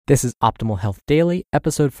This is Optimal Health Daily,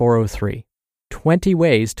 episode 403, 20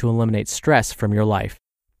 Ways to Eliminate Stress from Your Life,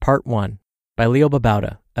 Part 1, by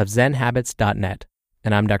Babauta of ZenHabits.net.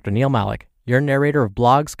 And I'm Dr. Neil Malik, your narrator of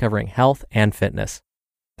blogs covering health and fitness.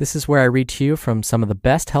 This is where I read to you from some of the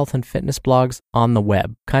best health and fitness blogs on the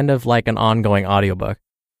web, kind of like an ongoing audiobook.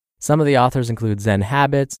 Some of the authors include Zen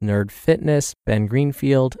Habits, Nerd Fitness, Ben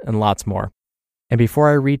Greenfield, and lots more. And before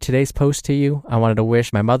I read today's post to you, I wanted to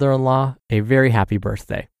wish my mother-in-law a very happy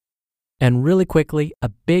birthday. And really quickly, a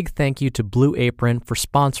big thank you to Blue Apron for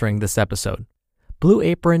sponsoring this episode. Blue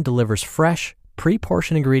Apron delivers fresh,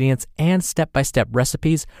 pre-portioned ingredients and step-by-step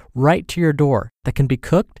recipes right to your door that can be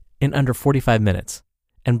cooked in under 45 minutes.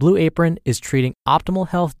 And Blue Apron is treating Optimal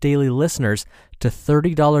Health Daily listeners to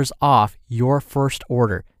 $30 off your first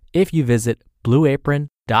order if you visit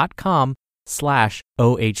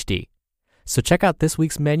blueapron.com/OHD. So check out this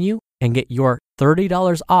week's menu and get your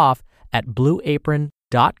 $30 off at blueapron.com/OHD.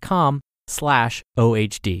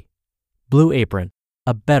 Blue Apron,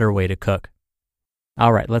 a better way to cook.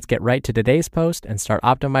 All right, let's get right to today's post and start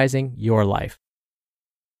optimizing your life.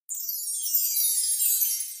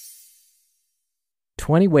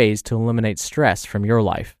 20 Ways to Eliminate Stress from Your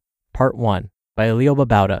Life, Part 1, by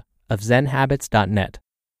Babauta of ZenHabits.net.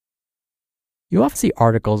 You often see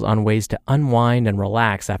articles on ways to unwind and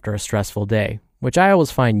relax after a stressful day, which I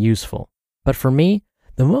always find useful. But for me,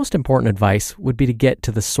 the most important advice would be to get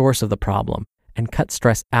to the source of the problem and cut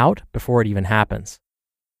stress out before it even happens.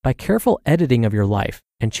 By careful editing of your life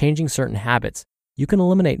and changing certain habits, you can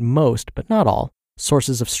eliminate most, but not all,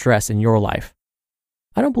 sources of stress in your life.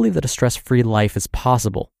 I don't believe that a stress-free life is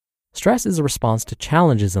possible. Stress is a response to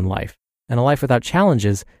challenges in life, and a life without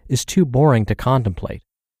challenges is too boring to contemplate.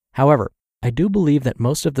 However, I do believe that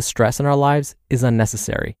most of the stress in our lives is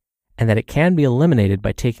unnecessary, and that it can be eliminated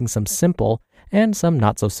by taking some simple and some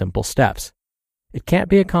not-so-simple steps. It can't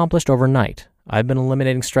be accomplished overnight. I've been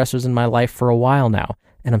eliminating stressors in my life for a while now,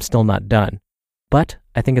 and I'm still not done. But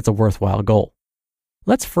I think it's a worthwhile goal.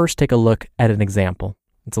 Let's first take a look at an example.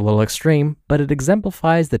 It's a little extreme, but it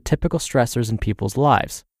exemplifies the typical stressors in people's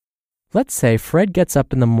lives. Let's say Fred gets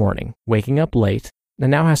up in the morning, waking up late, and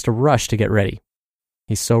now has to rush to get ready.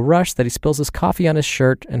 He's so rushed that he spills his coffee on his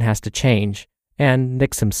shirt and has to change, and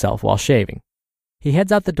nicks himself while shaving. He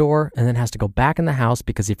heads out the door and then has to go back in the house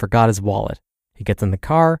because he forgot his wallet. He gets in the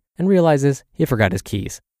car and realizes he forgot his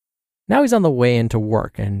keys. Now he's on the way into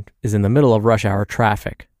work and is in the middle of rush hour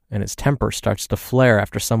traffic, and his temper starts to flare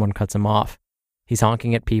after someone cuts him off. He's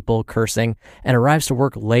honking at people, cursing, and arrives to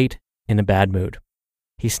work late in a bad mood.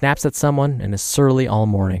 He snaps at someone and is surly all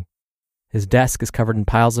morning. His desk is covered in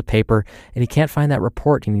piles of paper, and he can't find that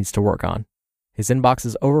report he needs to work on. His inbox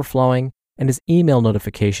is overflowing, and his email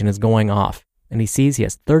notification is going off, and he sees he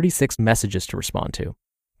has 36 messages to respond to.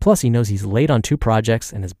 Plus, he knows he's late on 2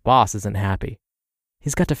 projects, and his boss isn't happy.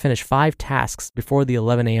 He's got to finish 5 tasks before the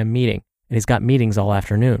 11 a.m. meeting, and he's got meetings all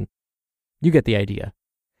afternoon. You get the idea.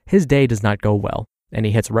 His day does not go well, and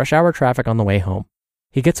he hits rush hour traffic on the way home.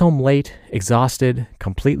 He gets home late, exhausted,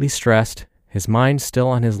 completely stressed, his mind still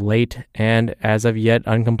on his late and, as of yet,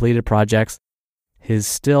 uncompleted projects, his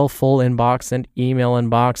still full inbox and email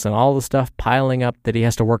inbox and all the stuff piling up that he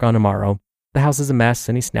has to work on tomorrow. The house is a mess,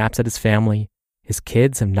 and he snaps at his family. His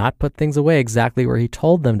kids have not put things away exactly where he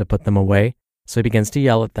told them to put them away, so he begins to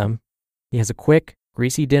yell at them. He has a quick,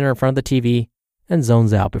 greasy dinner in front of the TV and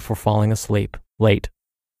zones out before falling asleep, late.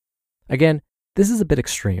 Again, this is a bit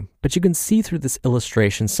extreme, but you can see through this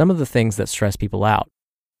illustration some of the things that stress people out.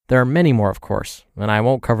 There are many more, of course, and I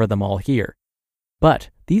won't cover them all here. But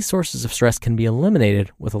these sources of stress can be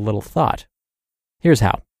eliminated with a little thought. Here's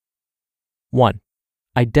how. 1.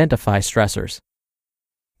 Identify stressors.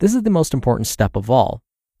 This is the most important step of all.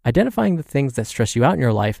 Identifying the things that stress you out in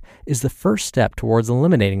your life is the first step towards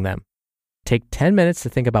eliminating them. Take 10 minutes to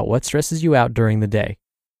think about what stresses you out during the day.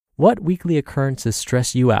 What weekly occurrences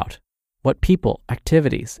stress you out? What people,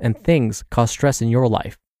 activities, and things cause stress in your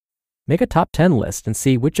life? Make a top 10 list and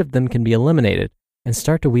see which of them can be eliminated and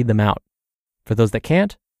start to weed them out. For those that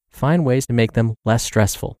can't, find ways to make them less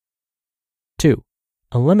stressful. 2.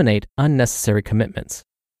 Eliminate unnecessary commitments.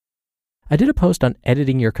 I did a post on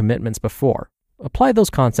editing your commitments before. Apply those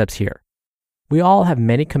concepts here. We all have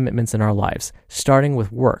many commitments in our lives, starting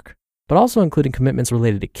with work, but also including commitments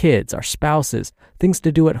related to kids, our spouses, things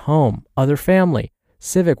to do at home, other family,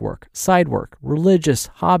 civic work, side work, religious,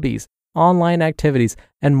 hobbies, online activities,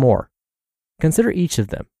 and more. Consider each of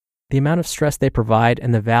them, the amount of stress they provide,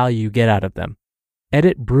 and the value you get out of them.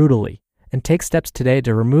 Edit brutally, and take steps today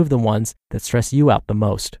to remove the ones that stress you out the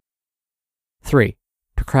most. 3.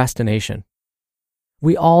 Procrastination.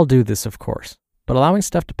 We all do this, of course, but allowing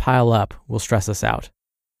stuff to pile up will stress us out.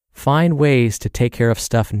 Find ways to take care of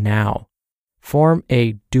stuff now. Form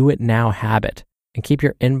a do-it-now habit and keep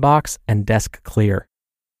your inbox and desk clear.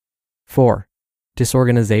 4.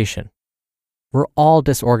 Disorganization. We're all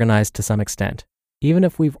disorganized to some extent. Even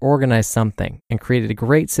if we've organized something and created a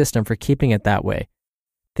great system for keeping it that way,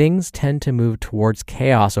 things tend to move towards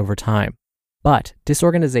chaos over time. But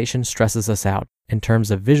disorganization stresses us out in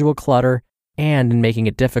terms of visual clutter and in making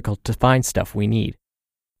it difficult to find stuff we need.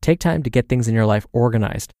 Take time to get things in your life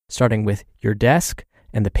organized, starting with your desk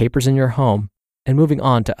and the papers in your home, and moving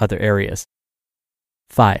on to other areas.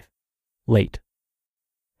 5. Late.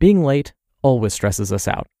 Being late always stresses us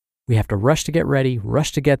out. We have to rush to get ready,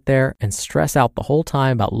 rush to get there, and stress out the whole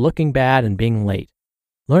time about looking bad and being late.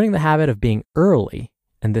 Learning the habit of being early,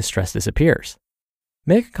 and this stress disappears.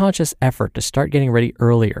 Make a conscious effort to start getting ready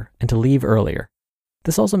earlier and to leave earlier.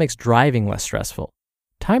 This also makes driving less stressful.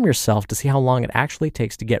 Time yourself to see how long it actually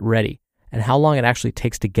takes to get ready and how long it actually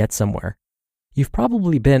takes to get somewhere. You've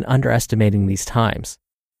probably been underestimating these times.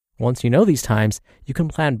 Once you know these times, you can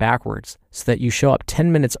plan backwards so that you show up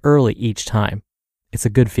 10 minutes early each time. It's a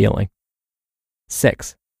good feeling.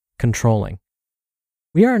 6. Controlling.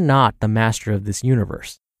 We are not the master of this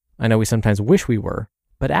universe. I know we sometimes wish we were,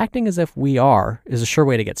 but acting as if we are is a sure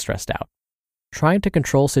way to get stressed out. Trying to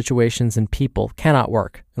control situations and people cannot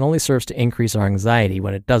work and only serves to increase our anxiety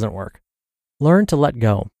when it doesn't work. Learn to let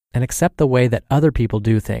go and accept the way that other people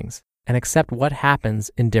do things and accept what happens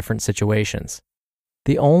in different situations.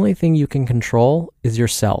 The only thing you can control is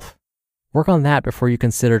yourself. Work on that before you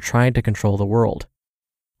consider trying to control the world.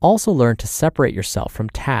 Also learn to separate yourself from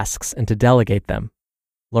tasks and to delegate them.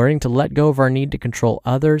 Learning to let go of our need to control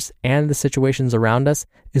others and the situations around us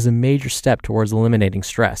is a major step towards eliminating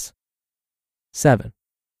stress. 7.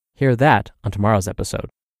 Hear that on tomorrow's episode.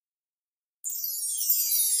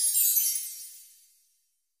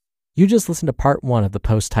 You just listened to part 1 of the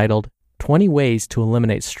post titled 20 Ways to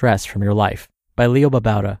Eliminate Stress from Your Life by Leo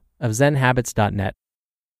Babauta of ZenHabits.net.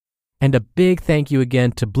 And a big thank you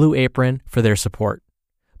again to Blue Apron for their support.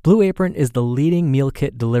 Blue Apron is the leading meal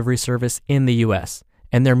kit delivery service in the US,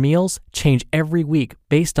 and their meals change every week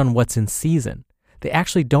based on what's in season. They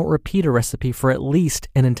actually don't repeat a recipe for at least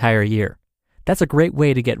an entire year. That's a great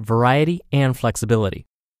way to get variety and flexibility.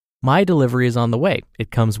 My delivery is on the way.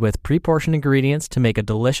 It comes with pre-portioned ingredients to make a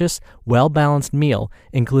delicious, well-balanced meal,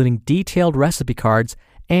 including detailed recipe cards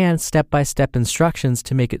and step-by-step instructions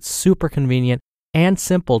to make it super convenient and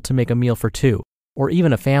simple to make a meal for 2, or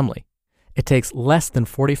even a family. It takes less than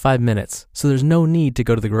 45 minutes, so there's no need to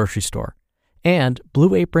go to the grocery store. And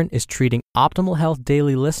Blue Apron is treating Optimal Health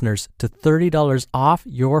Daily listeners to $30 off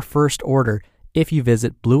your first order if you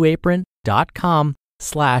visit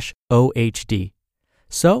blueapron.com/OHD.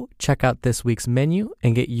 So check out this week's menu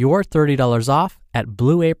and get your $30 off at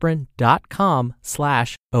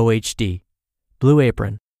blueapron.com/OHD. Blue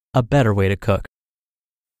Apron, a better way to cook.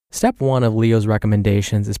 Step 1 of Leo's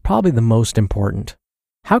recommendations is probably the most important.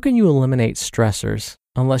 How can you eliminate stressors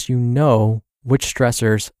unless you know which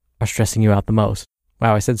stressors are stressing you out the most?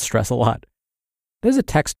 Wow, I said stress a lot. There's a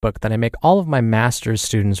textbook that I make all of my master's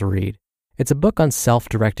students read. It's a book on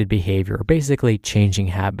self-directed behavior, or basically changing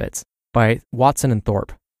habits, by Watson and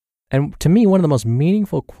Thorpe. And to me, one of the most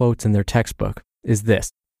meaningful quotes in their textbook is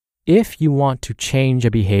this: if you want to change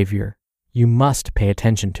a behavior, you must pay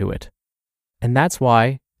attention to it. And that's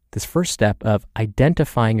why this first step of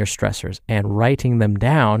identifying your stressors and writing them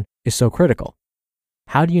down is so critical.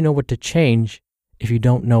 How do you know what to change if you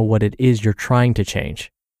don't know what it is you're trying to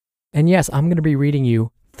change? And yes, I'm going to be reading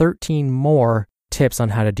you 13 more tips on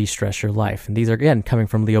how to de-stress your life. And these are, again, coming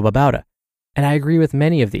from Leo Babauta. And I agree with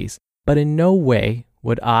many of these, but in no way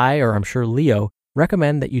would I, or I'm sure Leo,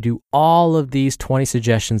 recommend that you do all of these 20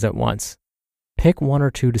 suggestions at once. Pick 1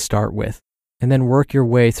 or 2 to start with, and then work your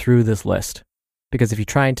way through this list. Because if you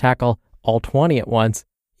try and tackle all 20 at once,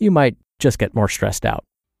 you might just get more stressed out.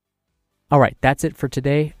 All right, that's it for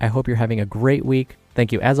today. I hope you're having a great week.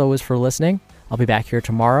 Thank you as always for listening. I'll be back here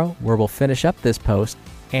tomorrow where we'll finish up this post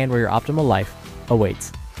and where your optimal life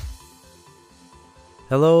awaits.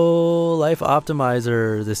 Hello, Life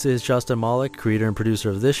Optimizer. This is Justin Malik, creator and producer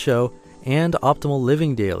of this show and Optimal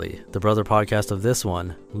Living Daily, the brother podcast of this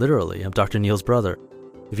one. Literally, I'm Dr. Neil's brother.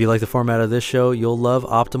 If you like the format of this show, you'll love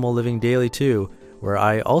Optimal Living Daily too, where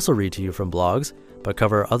I also read to you from blogs, but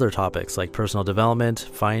cover other topics like personal development,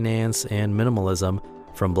 finance, and minimalism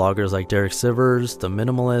from bloggers like Derek Sivers, The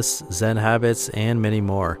Minimalists, Zen Habits, and many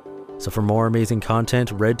more. So for more amazing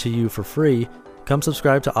content read to you for free, come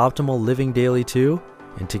subscribe to Optimal Living Daily too,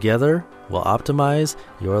 and together we'll optimize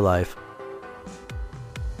your life.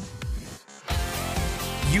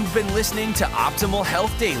 You've been listening to Optimal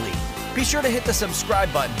Health Daily. Be sure to hit the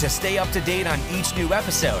subscribe button to stay up to date on each new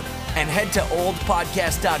episode, and head to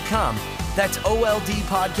oldpodcast.com. That's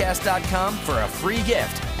oldpodcast.com for a free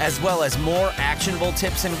gift, as well as more actionable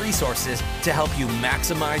tips and resources to help you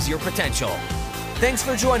maximize your potential. Thanks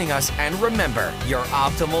for joining us, and remember, your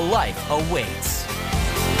optimal life awaits.